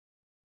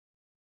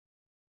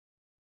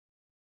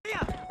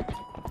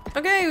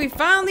Okay, we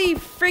finally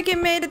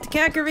freaking made it to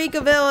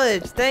Kakariko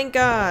Village. Thank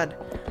God.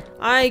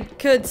 I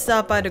could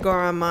stop by the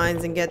Goron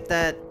Mines and get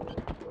that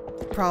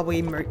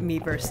probably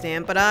Miiverse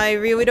stamp, but I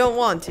really don't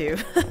want to.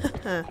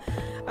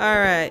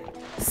 Alright.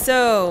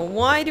 So,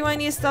 why do I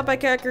need to stop by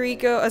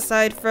Kakariko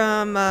aside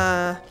from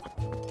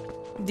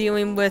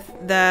dealing with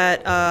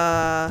that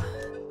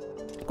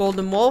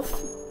Golden Wolf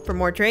for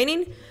more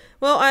training?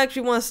 Well, I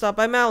actually want to stop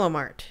by Malo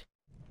Mart.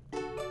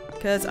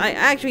 Because I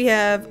actually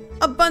have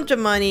a bunch of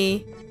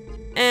money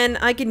and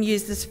I can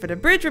use this for the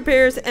bridge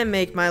repairs and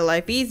make my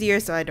life easier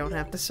so I don't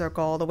have to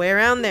circle all the way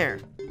around there.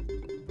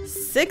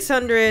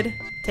 600,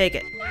 take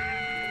it.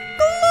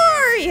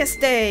 Glorious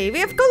day! We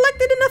have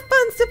collected enough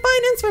funds to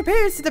finance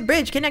repairs to the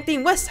bridge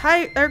connecting West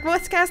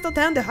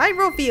Castletown to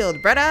Hyrule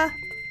Field, brother!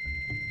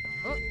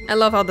 I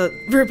love how the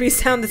rupee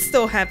sound is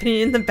still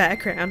happening in the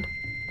background.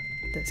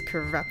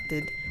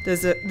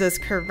 Those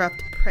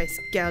corrupt price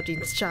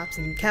gouging shops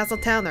in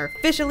Castletown are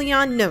officially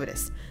on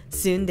notice.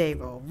 Soon they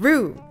will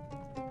rue.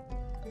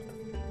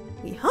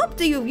 We hope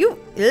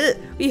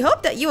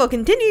that you will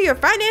continue your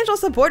financial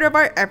support of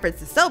our efforts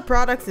to sell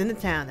products in the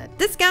town at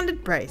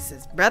discounted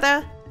prices,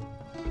 brother.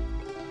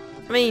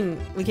 I mean,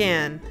 we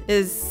can.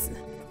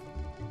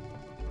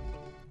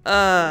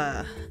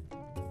 Nah.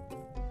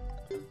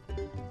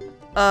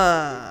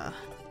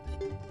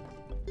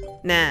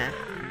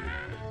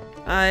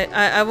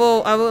 I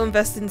will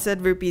invest in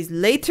said rupees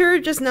later,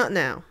 just not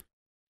now.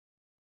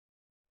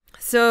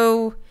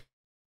 So,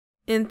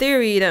 in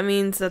theory, that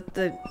means that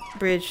the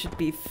bridge should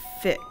be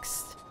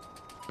fixed.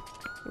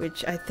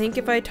 Which I think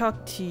if I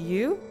talk to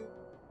you,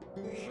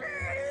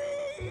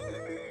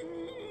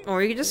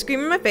 or you can just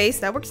scream in my face,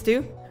 that works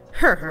too.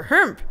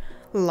 Herp.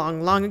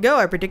 Long ago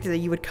I predicted that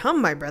you would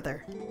come, my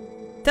brother.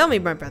 Tell me,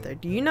 my brother,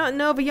 do you not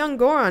know of a young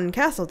Goron in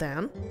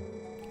Castletown?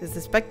 I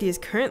suspect he is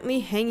currently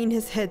hanging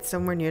his head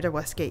somewhere near the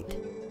west gate.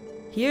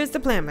 Here's the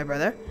plan, my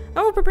brother.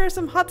 I will prepare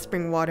some hot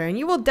spring water and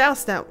you will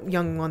douse that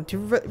young one to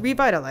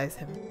revitalize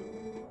him.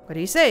 What do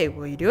you say?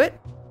 Will you do it?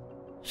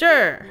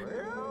 Sure.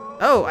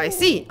 Oh, I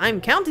see. I'm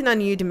counting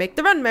on you to make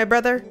the run, my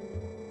brother.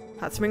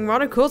 Hot spring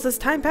water cools as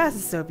time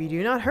passes, so if you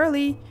do not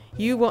hurry,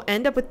 you will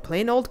end up with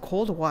plain old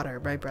cold water,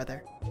 my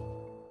brother.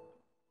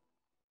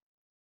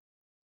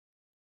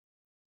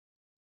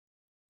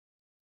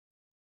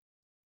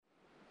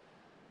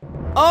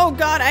 Oh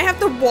god, I have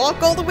to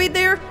walk all the way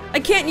there? I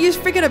can't use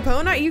freaking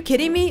Epona? Are you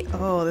kidding me?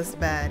 Oh, this is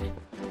bad.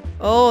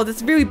 Oh, this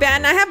is really bad,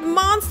 and I have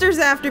monsters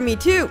after me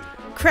too.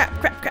 Crap.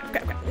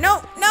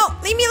 No,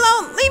 leave me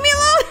alone,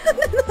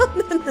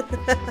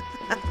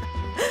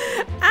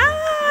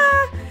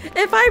 Ah,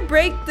 if I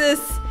break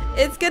this,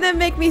 it's gonna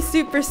make me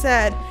super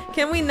sad.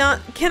 Can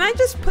I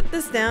just put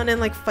this down and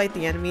like fight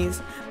the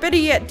enemies? Better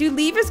yet, do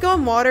levers go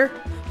in water?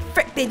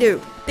 Frick, they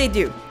do.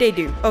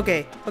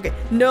 Okay.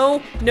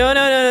 No.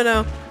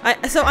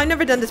 So I've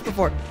never done this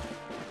before.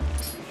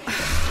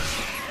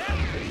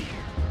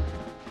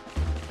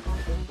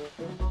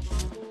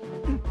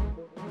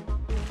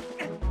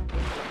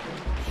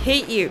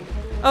 Hate you.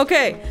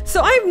 Okay,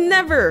 so I've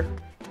never,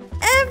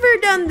 ever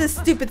done this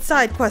stupid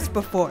side quest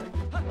before.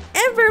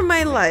 Ever in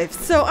my life.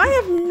 So I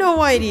have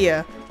no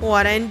idea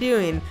what I'm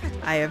doing.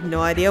 I have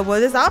no idea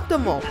what is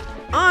optimal.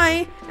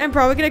 I am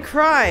probably gonna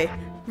cry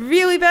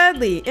really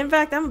badly. In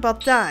fact, I'm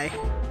about to die.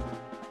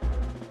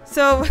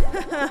 So,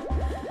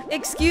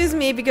 excuse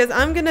me because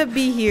I'm gonna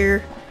be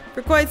here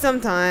for quite some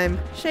time,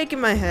 shaking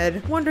my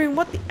head, wondering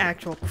what the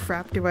actual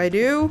crap do I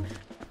do?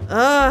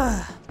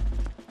 I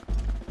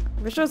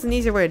wish there was an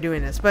easier way of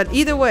doing this, but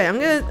either way, I'm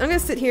gonna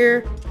sit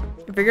here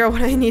and figure out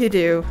what I need to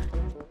do.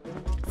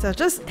 So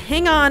just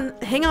hang on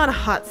a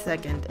hot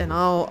second, and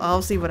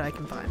I'll see what I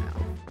can find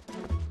out.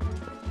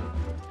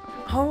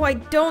 Oh, I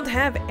don't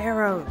have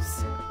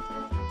arrows.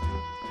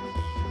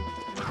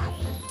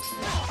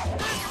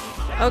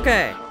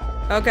 Okay,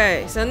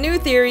 so new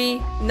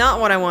theory, not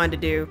what I wanted to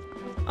do.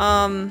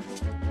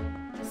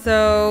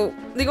 So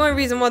the only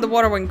reason why the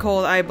water went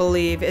cold, I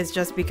believe, is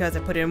just because I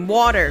put it in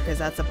water, because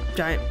that's a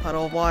giant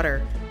puddle of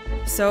water.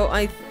 So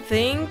I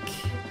think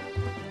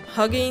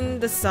hugging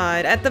the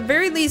side, at the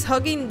very least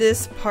hugging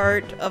this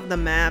part of the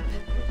map,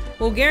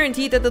 will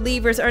guarantee that the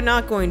levers are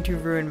not going to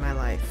ruin my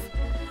life.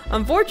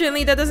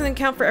 Unfortunately, that doesn't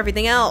account for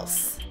everything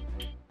else.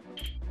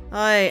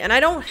 And I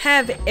don't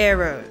have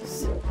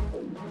arrows,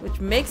 which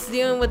makes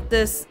dealing with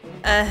this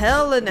a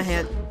hell in a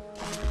hand.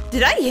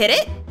 Did I hit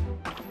it?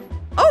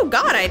 Oh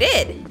god, I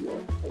did!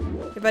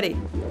 Hey buddy,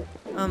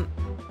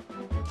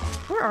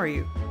 where are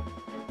you?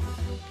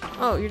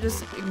 Oh, you're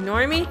just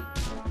ignoring me?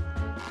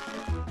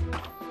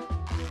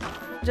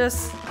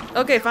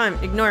 Okay, fine,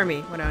 ignore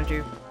me, why don't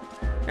you?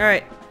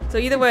 Alright, so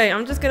either way,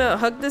 I'm just gonna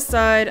hug this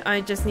side.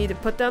 I just need to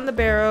put down the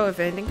barrow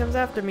if anything comes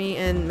after me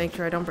and make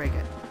sure I don't break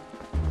it.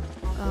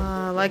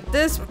 Like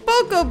this.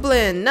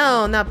 Bokoblin!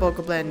 No, not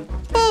Bokoblin.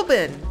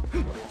 Bulbin!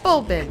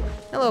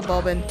 Hello,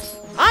 Bulbin.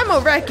 I'ma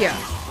wreck ya!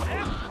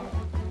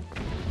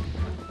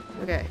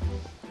 Okay.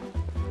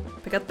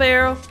 Pick up the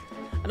barrel.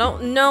 I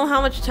don't know how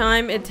much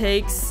time it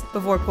takes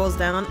before it cools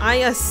down. I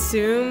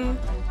assume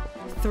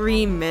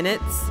 3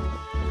 minutes.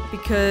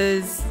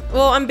 because,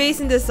 well, I'm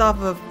basing this off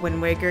of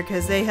Wind Waker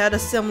because they had a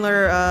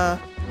similar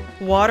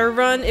water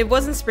run. It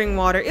wasn't spring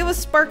water, it was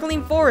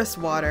sparkling forest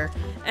water.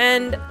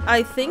 And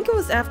I think it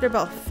was after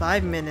about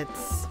 5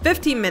 minutes,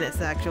 15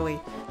 minutes actually,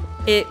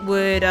 it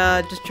would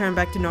just turn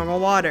back to normal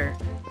water.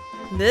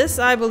 This,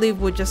 I believe,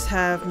 would just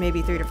have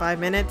maybe 3 to 5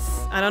 minutes.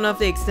 I don't know if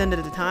they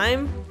extended the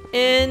time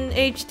in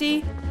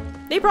HD.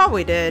 They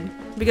probably did,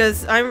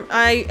 because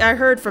I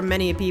heard from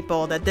many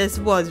people that this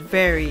was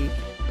very,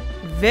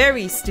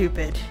 very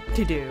stupid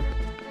to do.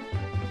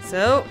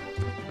 So,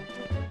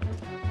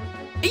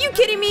 are you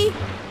kidding me?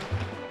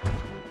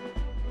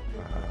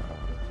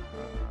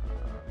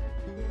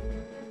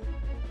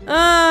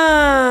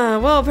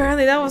 Well,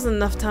 apparently that wasn't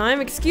enough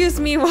time. Excuse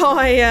me while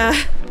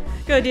I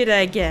go do that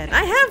again.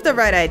 I have the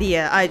right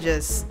idea, I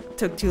just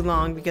took too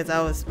long because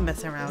I was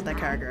messing around with that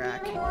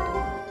Kargarak.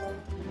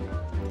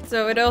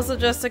 So it also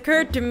just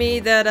occurred to me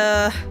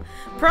that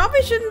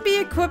probably shouldn't be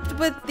equipped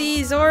with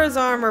the Zora's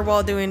armor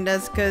while doing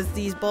this, because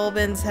these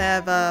Bulbins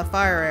have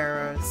fire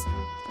arrows.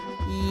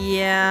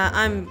 Yeah,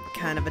 I'm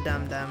kind of a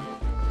dum-dum.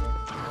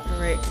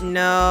 Alright,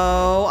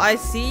 no, I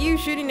see you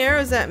shooting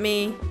arrows at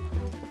me.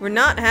 We're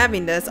not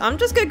having this. I'm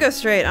just gonna go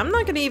straight. I'm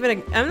not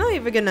even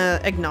gonna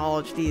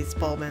acknowledge these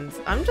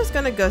Bulbins. I'm just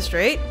gonna go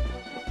straight.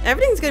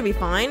 Everything's gonna be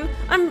fine.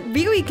 I'm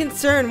really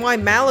concerned why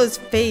Malo's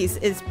face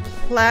is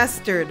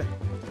plastered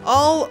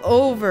all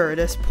over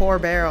this poor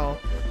barrel.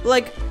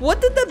 Like, what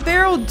did the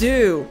barrel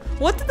do?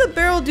 What did the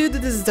barrel do to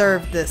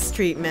deserve this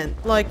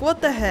treatment? Like, what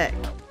the heck?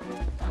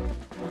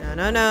 No,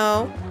 no,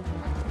 no.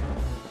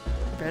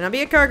 Better not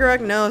be a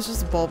Kargarak. No, it's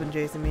just a Bulbin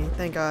chasing me.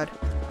 Thank God.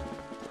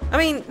 I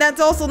mean, that's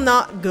also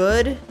not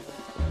good,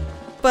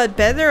 but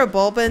better a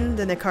Bulbin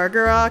than a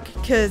Kargarak,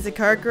 because the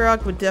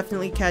Kargarak would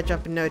definitely catch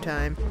up in no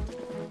time.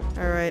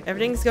 Alright,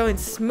 everything's going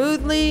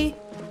smoothly.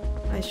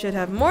 I should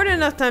have more than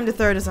enough time to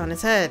throw this on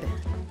his head.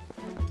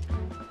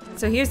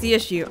 So here's the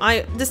issue.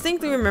 I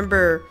distinctly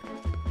remember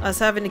us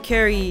having to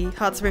carry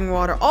hot spring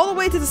water all the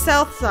way to the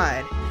south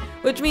side,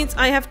 which means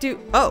I have to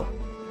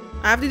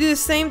do the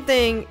same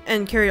thing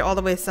and carry it all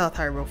the way south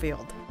Hyrule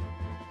Field.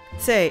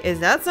 Say, is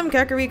that some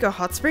Kakariko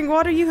hot spring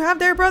water you have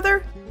there,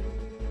 brother?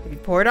 If you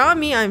pour it on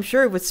me, I'm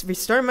sure it would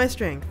restore my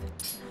strength.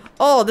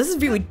 Oh, this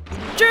is really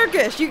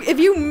jerkish. If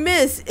you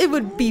miss, it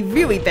would be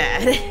really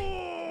bad.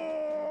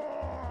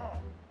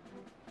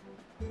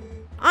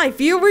 I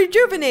feel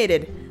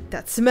rejuvenated.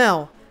 That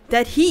smell,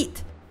 that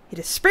heat, it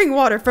is spring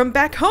water from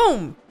back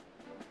home.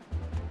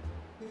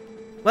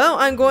 Well,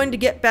 I'm going to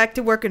get back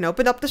to work and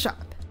open up the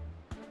shop.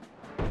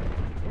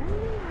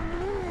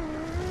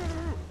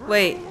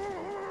 Wait.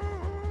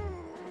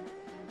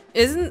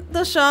 Isn't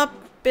the shop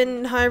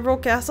in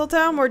Hyrule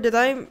Castletown, or did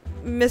I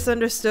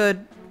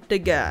misunderstood the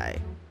guy?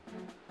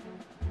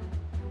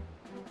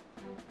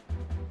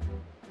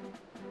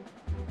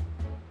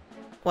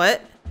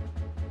 What?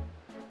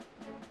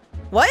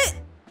 What?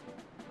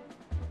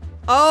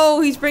 Oh,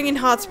 he's bringing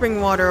hot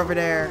spring water over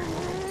there.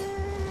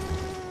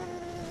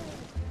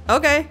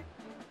 Okay.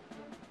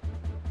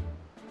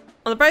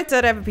 On the bright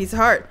side, I have a piece of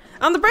heart.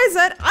 On the bright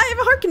side, I have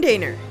a heart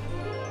container.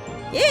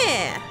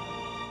 Yeah!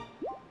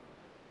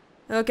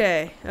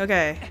 Okay,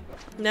 okay.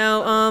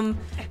 Now,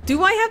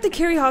 do I have to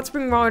carry hot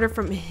spring water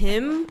from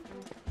him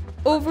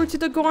over to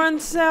the Goron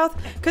South?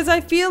 Because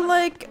I feel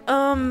like,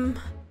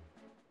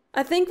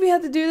 I think we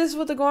have to do this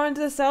with the Goron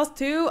to the south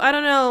too? I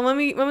don't know. Let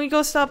me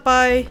go stop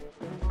by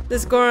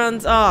this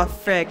Goron's. Oh,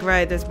 frick,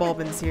 right, there's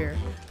Bulbins here.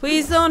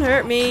 Please don't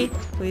hurt me.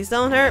 Please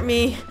don't hurt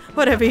me.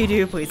 Whatever you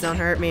do, please don't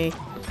hurt me.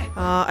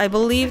 I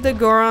believe the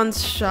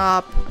Goron's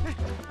shop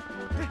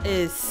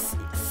is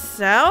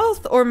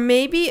south, or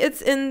maybe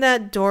it's in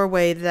that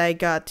doorway that I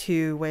got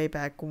to way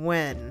back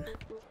when.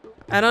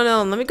 I don't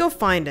know. Let me go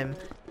find him.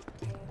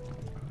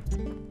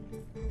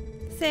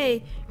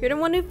 Say, you're the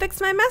one who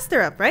fixed my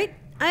master up, right?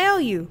 I owe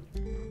you.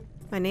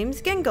 My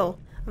name's Gengal.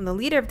 I'm the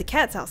leader of the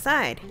cats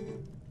outside.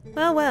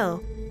 Well,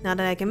 well. Now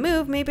that I can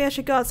move, maybe I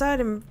should go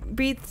outside and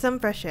breathe some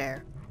fresh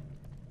air.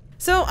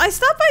 So I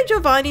stopped by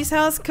Giovanni's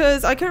house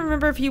because I couldn't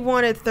remember if he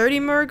wanted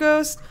 30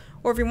 Murgos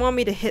or if he wanted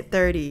me to hit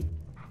 30.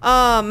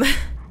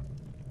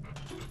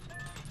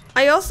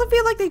 I also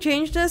feel like they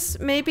changed this,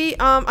 maybe.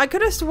 I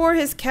could have swore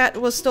his cat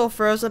was still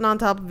frozen on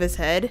top of his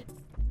head,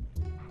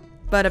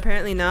 but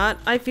apparently not.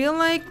 I feel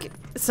like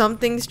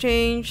something's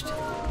changed,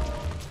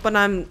 but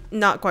I'm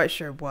not quite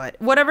sure what.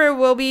 Whatever it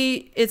will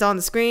be is on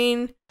the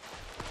screen.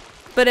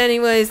 But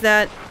anyways,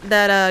 that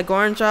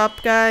Goron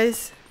shop,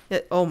 guys.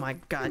 Oh my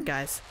god,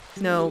 guys.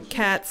 No,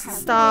 cats,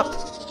 stop.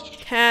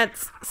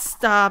 Cats,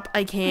 stop.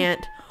 I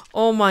can't.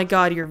 Oh my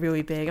god, you're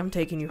really big. I'm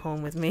taking you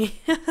home with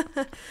me.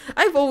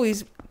 I've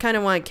always kind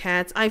of wanted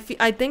cats. I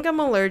think I'm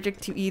allergic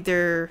to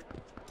either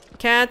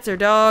cats or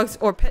dogs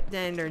or pet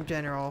dander in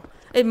general.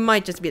 It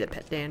might just be the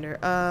pet dander.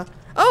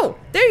 Oh,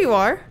 there you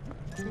are.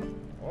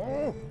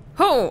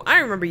 Oh, I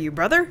remember you,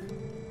 brother.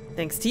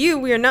 Thanks to you,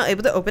 we are now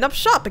able to open up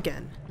shop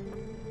again.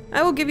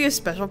 I will give you a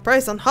special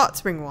price on hot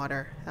spring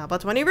water. How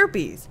about 20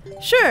 rupees?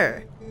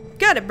 Sure.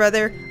 Got it,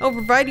 brother. I'll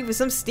provide you with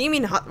some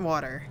steaming hot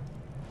water.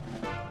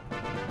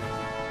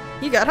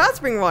 You got hot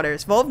spring water.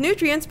 It's full of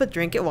nutrients, but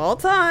drink it while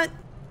it's hot.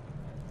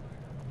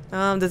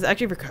 Does it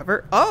actually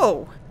recover?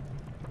 Oh!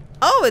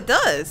 Oh, it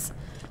does!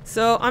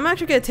 So, I'm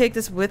actually gonna take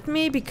this with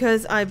me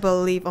because I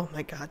believe... Oh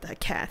my god, that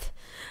cat.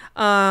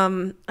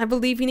 I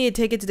believe you need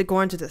to take it to the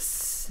Goron to the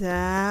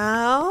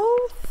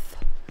south?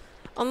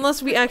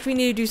 Unless we actually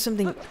need to do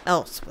something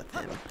else with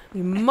him.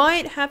 We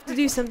might have to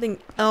do something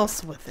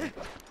else with him.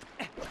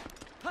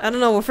 I don't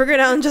know, we'll figure it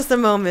out in just a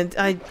moment.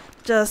 I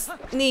just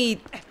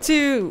need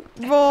to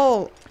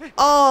roll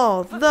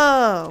all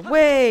the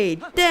way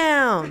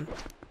down.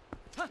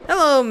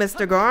 Hello,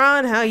 Mr.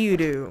 Goron, how you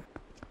do?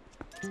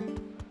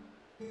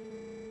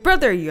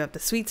 Brother, you have the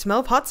sweet smell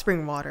of hot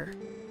spring water.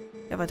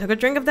 If I took a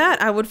drink of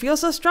that, I would feel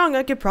so strong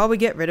I could probably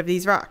get rid of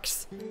these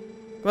rocks.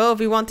 Well, if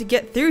we want to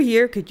get through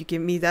here, could you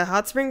give me that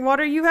hot spring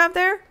water you have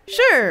there?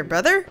 Sure,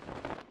 brother.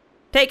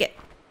 Take it.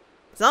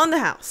 It's on the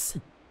house.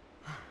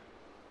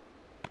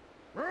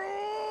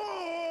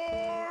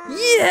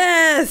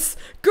 Yes!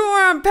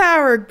 Goron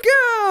power,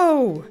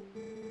 go!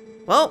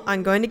 Well,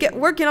 I'm going to get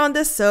working on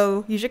this,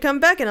 so you should come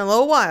back in a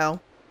little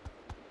while.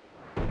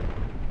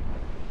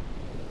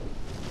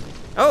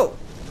 Oh.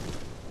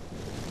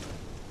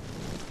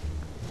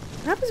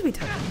 What happens if we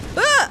touch him?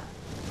 Ah!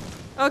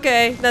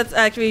 Okay, that's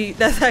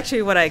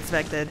actually what I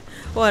expected.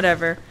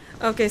 Whatever.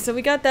 Okay, so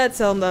we got that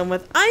cell done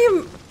with. I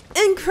am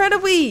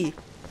incredibly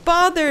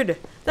bothered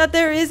that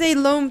there is a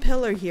lone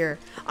pillar here.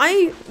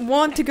 I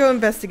want to go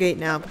investigate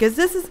now because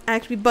this is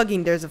actually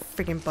bugging. There's a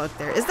freaking bug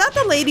there. Is that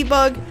the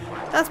ladybug?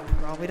 That's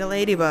probably the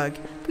ladybug.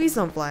 Please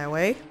don't fly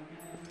away.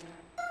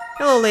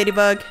 Hello,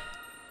 ladybug.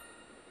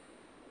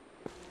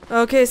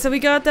 Okay, so we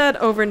got that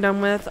over and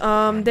done with.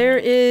 There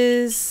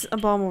is a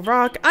bomb of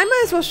rock. I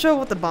might as well show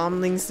what the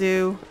bomblings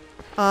do.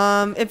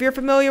 If you're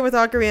familiar with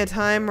Ocarina of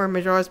Time or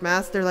Majora's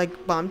Mask, they're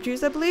like bomb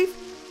juice, I believe.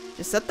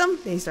 Just set them,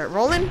 they start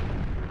rolling.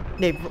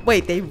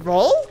 Wait, they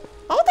roll?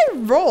 How would they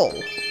roll?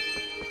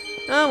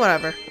 Oh,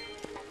 whatever.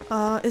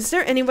 Is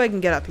there any way I can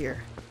get up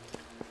here?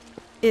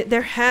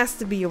 There has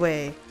to be a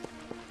way.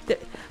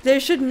 There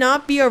should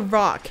not be a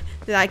rock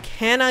that I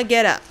cannot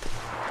get up.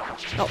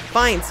 Oh,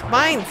 vines,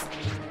 vines!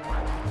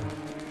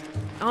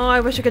 Oh,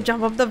 I wish I could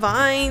jump up the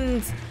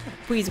vines.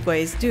 Please,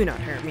 boys, do not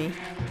hurt me.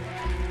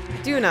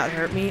 Do not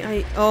hurt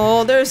me.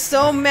 Oh, there's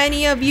so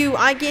many of you.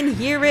 I can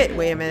hear it.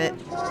 Wait a minute.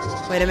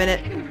 Wait a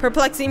minute.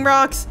 Perplexing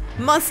rocks.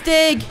 Must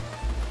dig.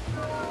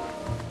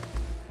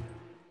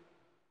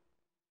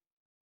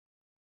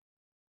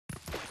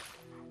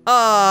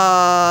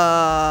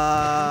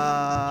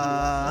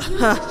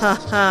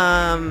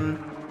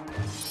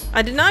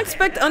 I did not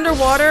expect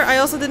underwater. I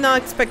also did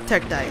not expect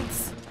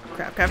tektites.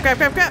 Crap, crap, crap,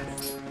 crap, crap.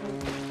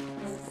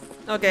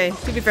 Okay,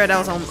 to be fair, that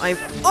was all my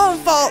own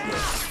fault.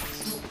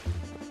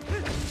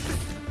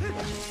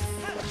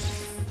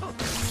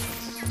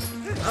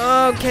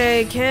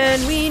 Okay,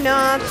 can we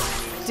not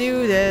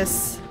do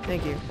this?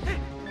 Thank you.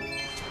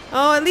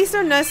 Oh, at least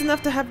they're nice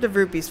enough to have the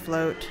rupees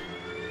float.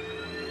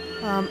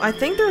 I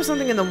think there was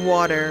something in the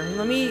water.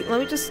 Let me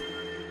just...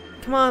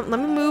 Come on, let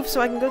me move so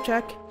I can go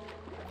check.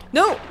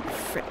 No!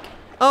 Frick.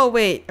 Oh,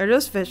 wait. Are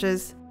those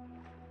fishes?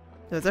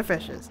 Those are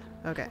fishes.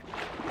 Okay.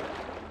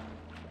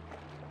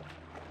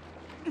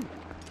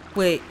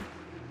 Wait.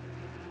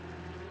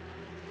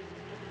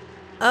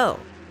 Oh.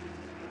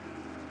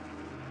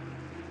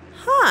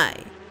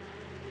 Hi.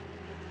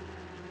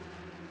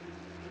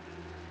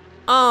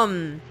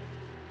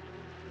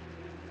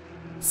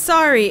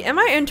 Sorry, am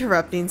I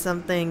interrupting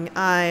something?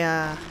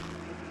 This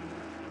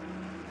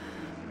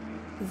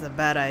is a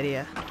bad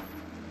idea.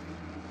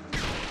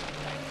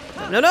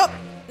 No, no,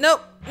 no,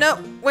 no.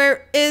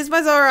 Where is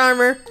my Zora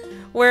armor?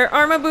 Where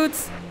are my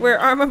boots? Where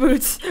are my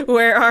boots?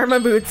 Where are my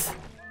boots?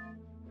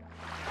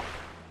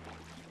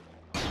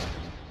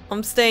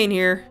 I'm staying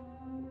here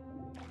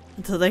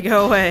until they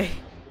go away.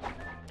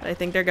 But I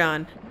think they're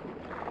gone.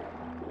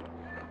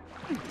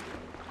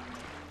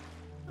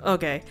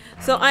 Okay,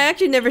 so I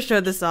actually never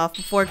showed this off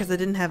before because I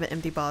didn't have an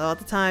empty bottle at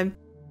the time.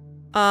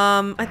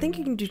 I think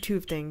you can do two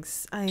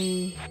things.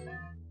 Can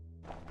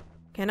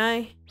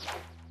I?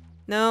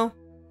 No?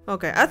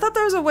 Okay, I thought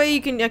there was a way you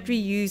can actually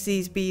use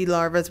these bee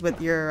larvas with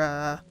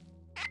your,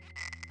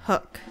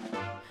 hook.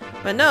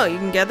 But no, you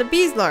can gather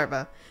bees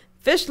larvae.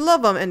 Fish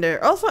love them and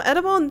they're also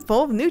edible and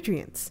full of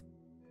nutrients.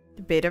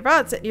 The beta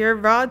rod, set your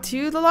rod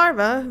to the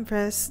larva,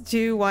 press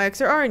to Y,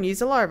 X, or R and use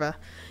the larva.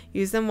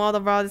 Use them while the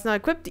rod is not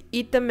equipped to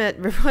eat them at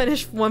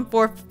replenish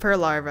 1/4 per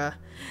larva.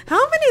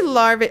 How many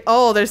larvae?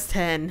 Oh, there's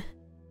 10.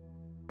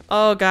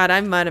 Oh god, I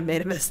might have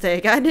made a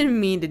mistake. I didn't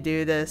mean to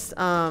do this.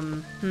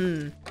 I'm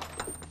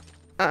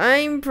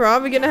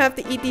probably gonna have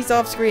to eat these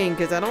off screen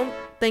because I don't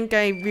think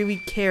I really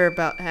care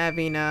about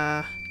having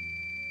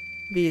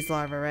bees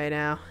larvae right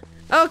now.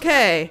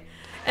 Okay.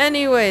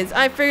 Anyways,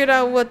 I figured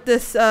out what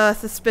this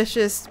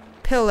suspicious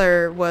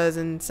pillar was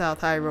in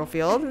South Hyrule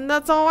Field, and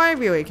that's all I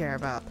really care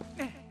about.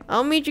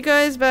 I'll meet you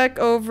guys back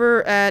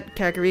over at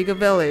Kakariko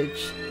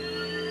Village.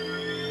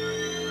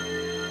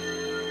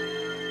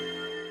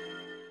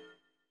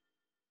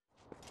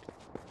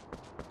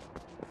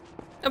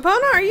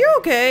 Epona, are you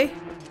okay?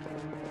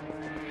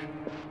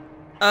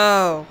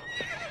 Oh.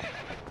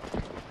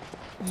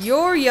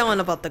 You're yelling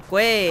about the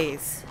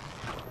Gways.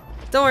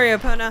 Don't worry,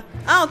 Epona.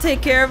 I'll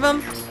take care of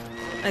them.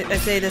 I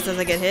say this as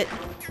I get hit.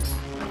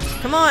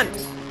 Come on.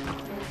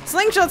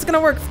 Slingshot's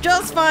gonna work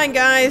just fine,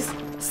 guys.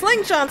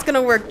 Slingshot's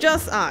gonna work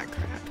just... Ah,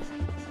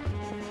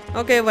 crap.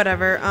 Okay,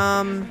 whatever.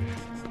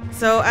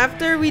 So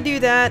after we do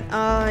that,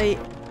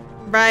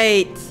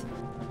 Right.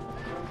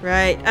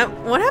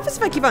 What happens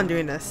if I keep on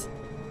doing this?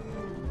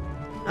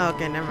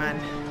 Okay, never mind.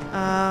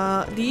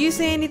 Do you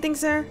say anything,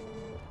 sir?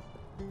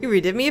 You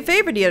redid me a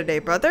favor the other day,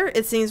 brother.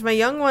 It seems my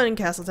young one in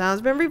Castletown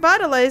has been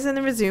revitalized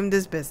and resumed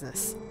his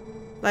business.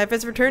 Life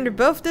has returned to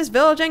both this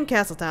village and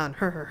Castletown.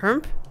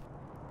 Herp.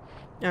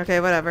 Okay,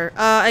 whatever.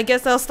 I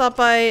guess I'll stop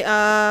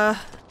by,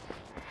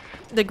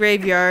 the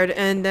graveyard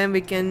and then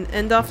we can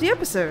end off the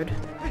episode.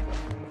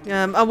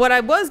 What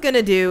I was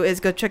gonna do is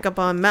go check up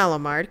on Malo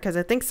Mart, because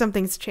I think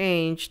something's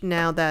changed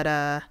now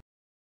that,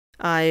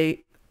 I,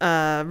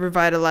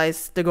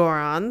 revitalized the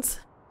Gorons.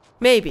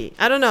 Maybe.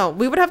 I don't know.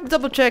 We would have to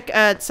double check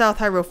at South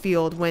Hyrule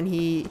Field when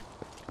he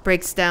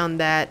breaks down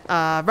that,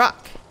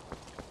 rock.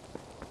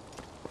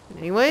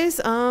 Anyways,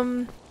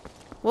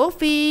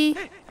 Wolfie!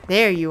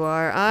 There you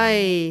are.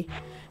 I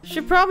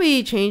should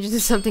probably change it to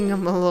something a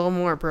little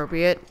more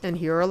appropriate and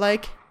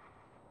hero-like.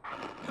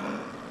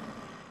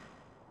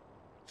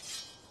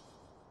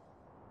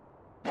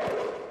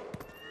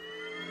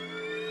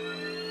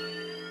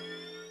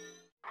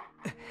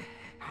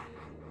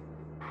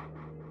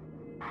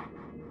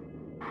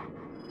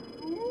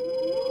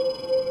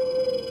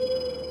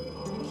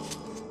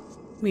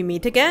 We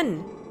meet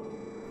again.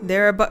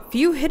 There are but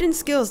few hidden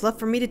skills left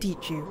for me to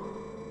teach you.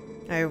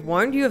 I have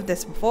warned you of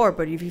this before,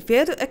 but if you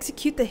fail to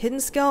execute the hidden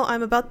skill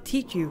I'm about to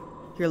teach you,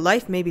 your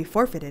life may be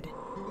forfeited.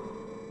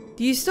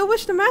 Do you still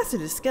wish to master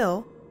the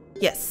skill?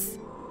 Yes.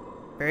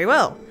 Very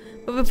well.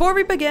 But before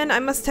we begin, I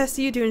must test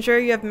you to ensure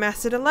you have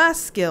mastered the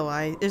last skill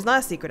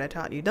last secret I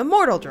taught you, the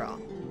Mortal Draw.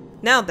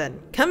 Now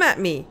then, come at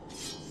me.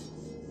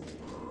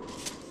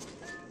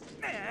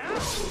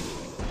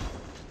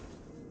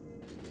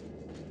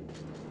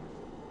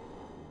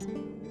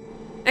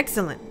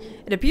 Excellent.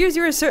 It appears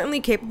you are certainly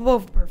capable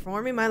of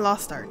performing my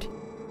lost art.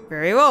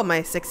 Very well,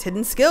 my sixth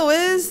hidden skill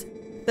is...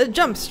 the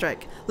Jump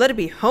Strike. Let it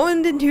be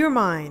honed into your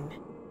mind.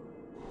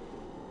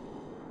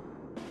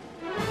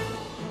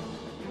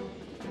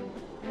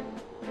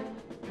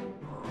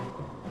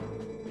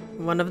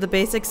 One of the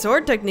basic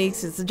sword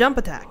techniques is the jump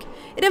attack.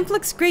 It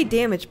inflicts great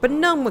damage, but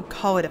none would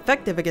call it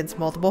effective against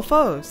multiple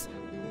foes.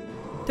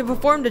 To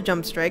perform the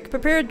Jump Strike,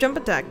 prepare a jump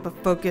attack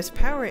but focus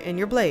power in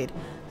your blade.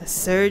 The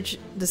surge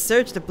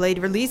the blade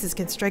releases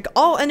can strike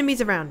all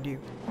enemies around you.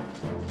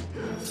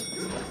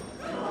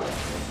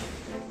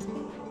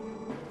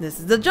 This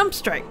is the Jump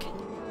Strike.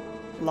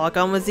 Lock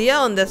on with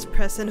ZL and thus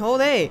press and hold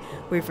A.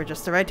 Wait for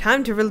just the right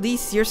time to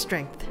release your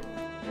strength.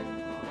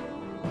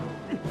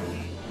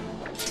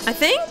 I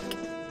think?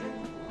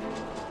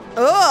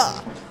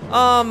 Ugh!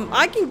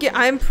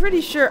 I'm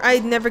pretty sure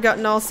I'd never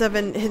gotten all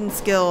 7 hidden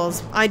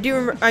skills. I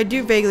do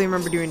vaguely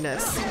remember doing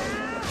this.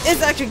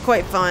 It's actually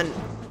quite fun.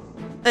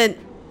 And,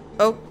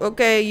 oh,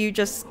 okay, you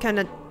just kind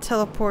of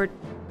teleport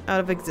out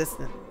of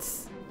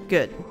existence.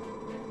 Good.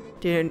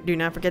 Do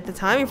not forget the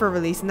timing for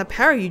releasing the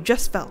power you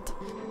just felt.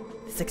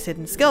 The 6th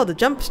hidden skill, the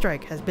Jump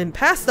Strike, has been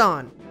passed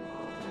on.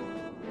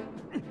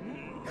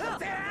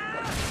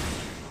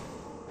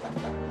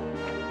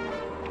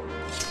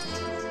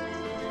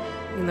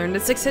 You learned the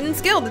 6th hidden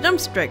skill, the Jump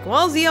Strike.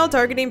 While ZL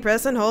targeting,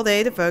 press and hold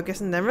A to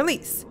focus and then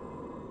release.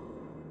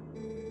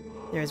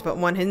 There is but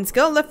one hidden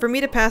skill left for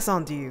me to pass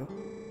on to you.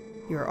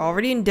 You are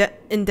already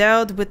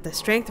endowed with the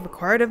strength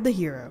required of the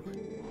hero.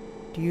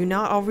 Do you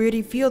not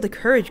already feel the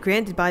courage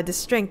granted by the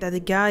strength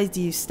that guides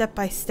you step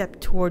by step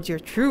towards your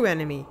true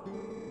enemy?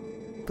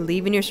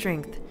 Believe in your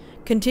strength.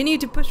 Continue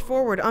to push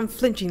forward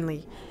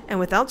unflinchingly and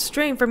without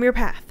straying from your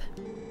path.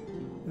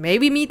 May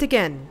we meet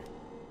again.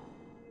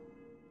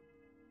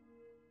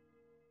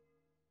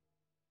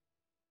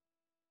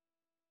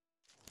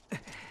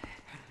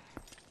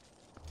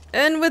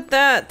 And with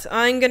that,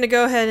 I'm gonna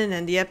go ahead and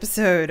end the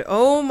episode.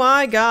 Oh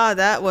my god,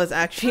 that was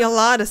actually a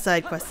lot of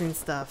side questing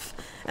stuff.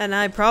 And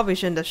I probably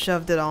shouldn't have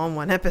shoved it all in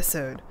one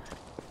episode.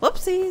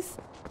 Whoopsies.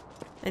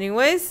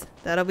 Anyways,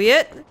 that'll be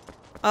it.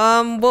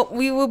 What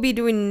we will be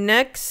doing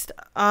next,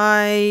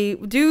 I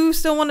do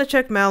still want to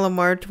check Malo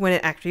Mart when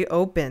it actually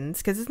opens,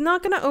 because it's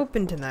not gonna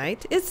open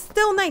tonight. It's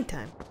still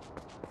nighttime.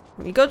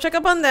 Let me go check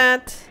up on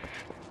that.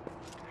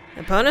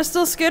 Epona's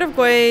still scared of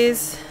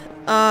Gways.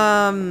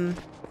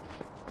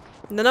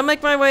 Then I'll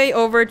make my way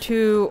over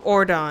to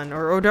Ordon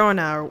or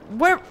Ordona.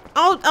 Where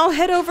I'll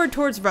head over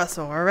towards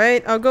Russell,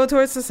 alright? I'll go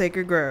towards the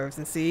Sacred Groves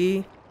and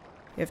see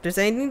if there's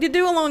anything to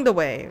do along the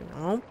way.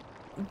 No,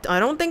 I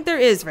don't think there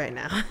is right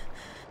now.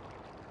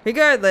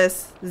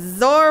 Regardless,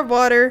 Zora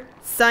Water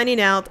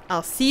signing out.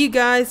 I'll see you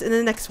guys in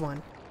the next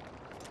one.